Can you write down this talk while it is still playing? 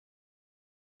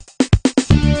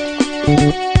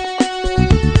And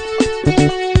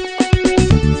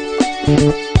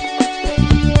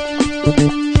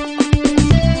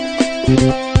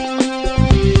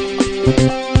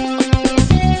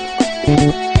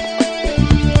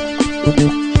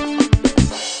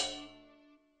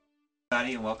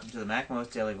welcome to the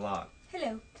MacMost Daily Vlog.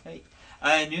 Hello. Hey.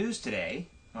 News today,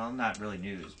 well, not really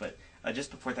news, but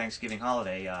just before Thanksgiving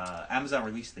holiday, Amazon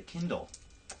released the Kindle,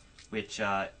 which,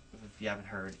 if you haven't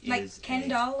heard, like is Ken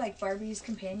doll, like Barbie's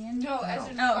companion? No, as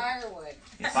in firewood.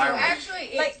 Yeah, firewood. So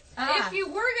actually, like, if you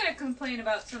were going to complain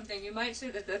about something, you might say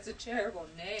that that's a terrible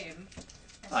name.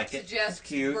 Like it. Suggest It's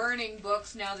cute. burning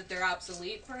books now that they're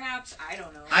obsolete, perhaps? I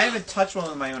don't know. I haven't touched one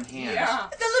with my own hands. Yeah.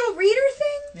 The little reader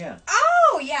thing? Yeah.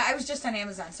 Oh, yeah. I was just on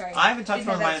Amazon. Sorry. I haven't touched Didn't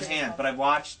one with know my own that's what it's hands, called. but I've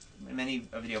watched many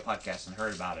video podcasts and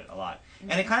heard about it a lot.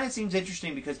 And it kind of seems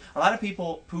interesting because a lot of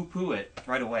people poo-poo it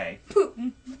right away.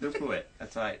 Poo-poo it.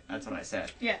 That's what I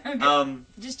said. Yeah. Okay.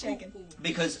 Just checking.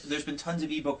 Because there's been tons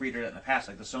of ebook readers in the past,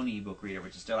 like the Sony ebook reader,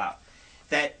 which is still out,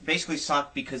 that basically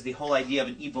suck because the whole idea of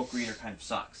an ebook reader kind of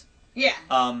sucks. Yeah.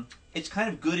 It's kind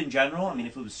of good in general. I mean,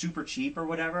 if it was super cheap or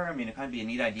whatever, I mean, it kind of be a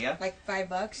neat idea. Like $5.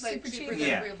 Like Super cheaper cheap. than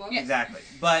Yeah, real books. exactly.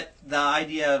 But the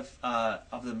idea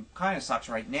of them kind of sucks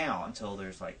right now until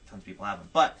there's like tons of people have them.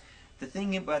 But the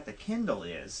thing about the Kindle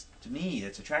is, to me,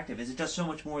 that's attractive, is it does so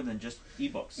much more than just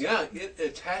ebooks. Yeah, it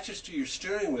attaches to your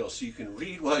steering wheel so you can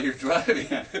read while you're driving.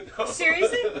 No.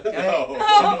 Seriously? No.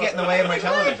 Don't get in the way of my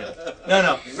television.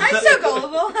 No. I'm so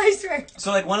gullible, I swear.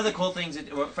 So, like, one of the cool things,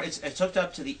 it's hooked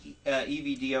up to the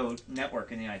EVDO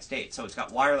network in the United States, so it's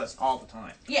got wireless all the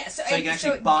time. Yeah, So you can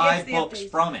actually buy books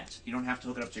from it. You don't have to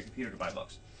hook it up to your computer to buy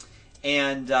books.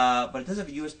 And but it does have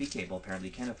a USB cable. Apparently,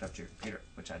 you can hook it up to your computer,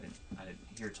 which I didn't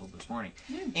hear till this morning.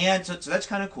 And so that's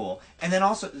kind of cool. And then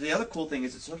also the other cool thing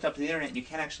is it's hooked up to the internet, and you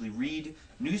can actually read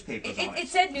newspapers on it. It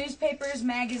said newspapers,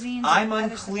 magazines. I'm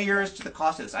and unclear other as to the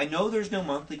cost of this. I know there's no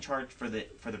monthly charge for the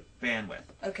bandwidth.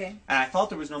 Okay. And I thought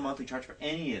there was no monthly charge for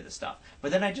any of the stuff.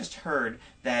 But then I just heard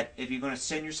that if you're going to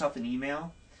send yourself an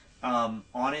email on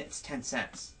it, it's 10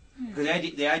 cents. Because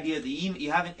the idea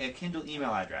you have a Kindle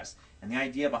email address, and the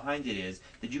idea behind it is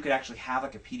that you could actually have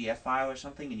like a PDF file or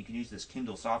something, and you can use this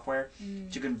Kindle software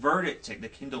to convert it to the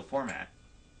Kindle format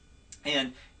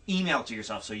and email it to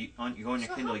yourself. So you go on your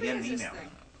Kindle, you get an email.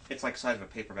 It's like the size of a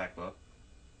paperback book.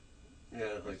 Yeah,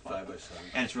 like 5 by 7.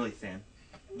 And it's really thin.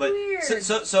 But Weird.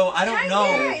 so I don't know.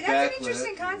 Yeah, that's an backlit.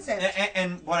 interesting concept.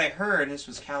 And what I heard, and this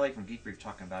was Callie from Geek Brief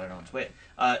talking about it on Twitter,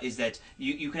 is that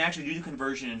you can actually do the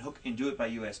conversion and do it by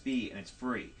USB, and it's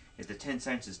free. If the 10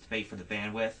 cents is to pay for the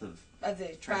bandwidth of the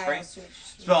transferring. file switch.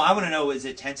 So I want to know: is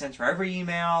it 10 cents for every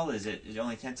email? Is it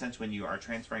only 10 cents when you are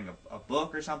transferring a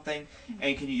book or something?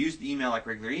 And can you use the email like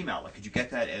regular email? Like, could you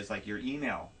get that as like your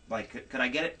email? Like, could I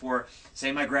get it for,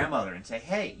 say, my grandmother and say,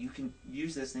 hey, you can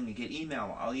use this thing to get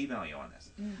email. I'll email you on this.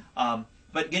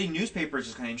 But getting newspapers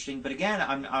is kind of interesting. But again,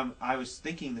 I was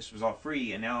thinking this was all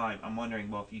free, and now I'm wondering,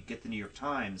 well, if you get the New York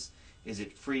Times, is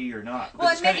it free or not? Well,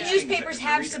 Because and it's many kinda interesting newspapers as a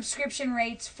have reader. subscription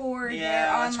rates for their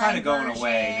Yeah, online it's kind of going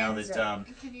away now versions, that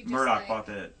Can you just, Murdoch like,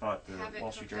 bought the have it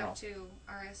Wall Street hooked up Journal. to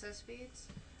RSS feeds?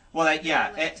 Well, Like yeah,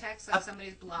 text on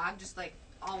somebody's blog, just like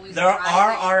always. there arrive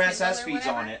are at your RSS Kindle or feeds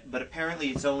on whatever? it, but apparently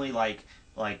it's only like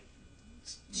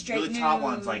Straight really top news.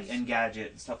 ones like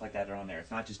Engadget and stuff like that are on there.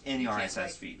 It's not just any You can't, RSS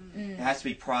like, feed. Mm. It has to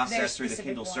be processed There's through the specific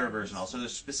Kindle servers and all.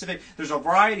 ones. So there's a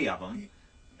variety of them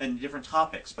and different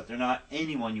topics, but they're not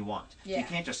any one you want. Yeah. You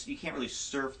can't really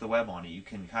surf the web on it. You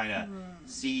can kind of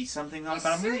see something on Well, it,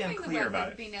 but I'm really surfing the unclear web about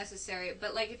would it. be necessary,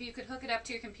 but like if you could hook it up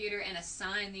to your computer and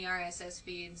assign the RSS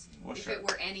feeds, Well, if sure. it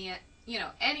were any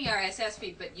RSS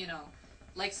feed, but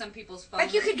like some people's phones,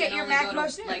 Like you could get your only go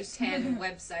MacMost to, like News. 10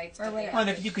 websites, Or but they whatever. have Well, and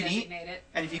if to you can designate it.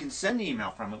 And if you can send an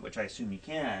email from it, which I assume you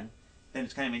can, then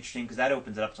it's kind of interesting because that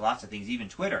opens it up to lots of things, even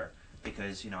Twitter.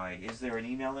 Because, is there an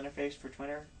email interface for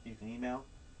Twitter? You can email?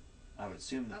 I would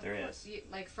assume that there is.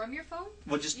 Like from your phone?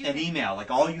 Well, just You an can- email.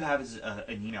 Like, all you have is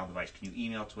an email device. Can you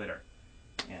email Twitter?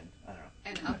 And, I don't know.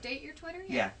 And update your Twitter?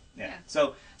 Yeah. Yeah.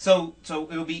 So it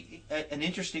will be an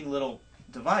interesting little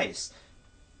device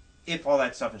if all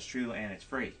that stuff is true and it's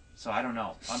free. So I don't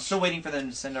know. I'm still waiting for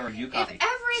them to send a review copy. If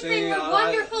everything See, were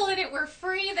wonderful and it were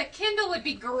free, the Kindle would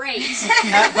be great.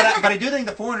 But I do think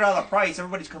the $400 price,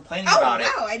 everybody's complaining about it.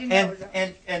 Oh, no, I didn't know it was that.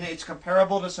 And it's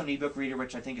comparable to some ebook reader,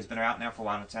 which I think has been out now for a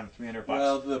while. It's down to $300.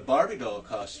 Well, the Barbie doll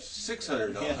costs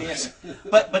 $600. Yeah.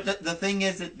 But the thing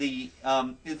is that the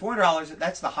 $400,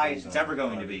 that's the highest it's ever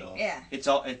going to be. Yeah. It's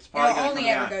probably going to only come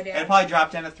ever down. go down. It'll probably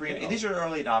drop down to $300. Yeah. These are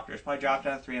early adopters. Probably drop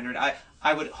down to $300.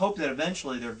 I would hope that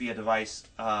eventually there would be a device,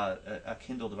 a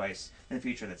Kindle device in the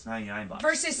future that's $99.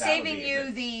 Versus That would saving be you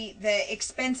good. the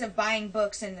expense of buying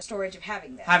books and the storage of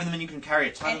having them. Having them, and you can carry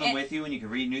a ton of them And- with you, and you can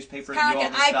read newspapers Kind and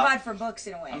of do like all an this iPod stuff. for books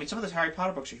in a way. I mean, some of those Harry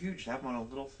Potter books are huge. To have them on a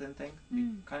little thin thing would be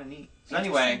kind of neat. So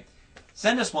Interesting. anyway,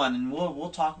 send us one, and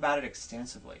we'll talk about it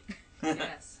extensively.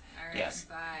 Yes. All right. Yes.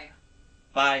 Bye.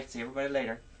 Bye. See everybody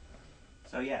later.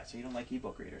 So yeah, so you don't like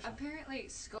ebook readers? Huh? Apparently,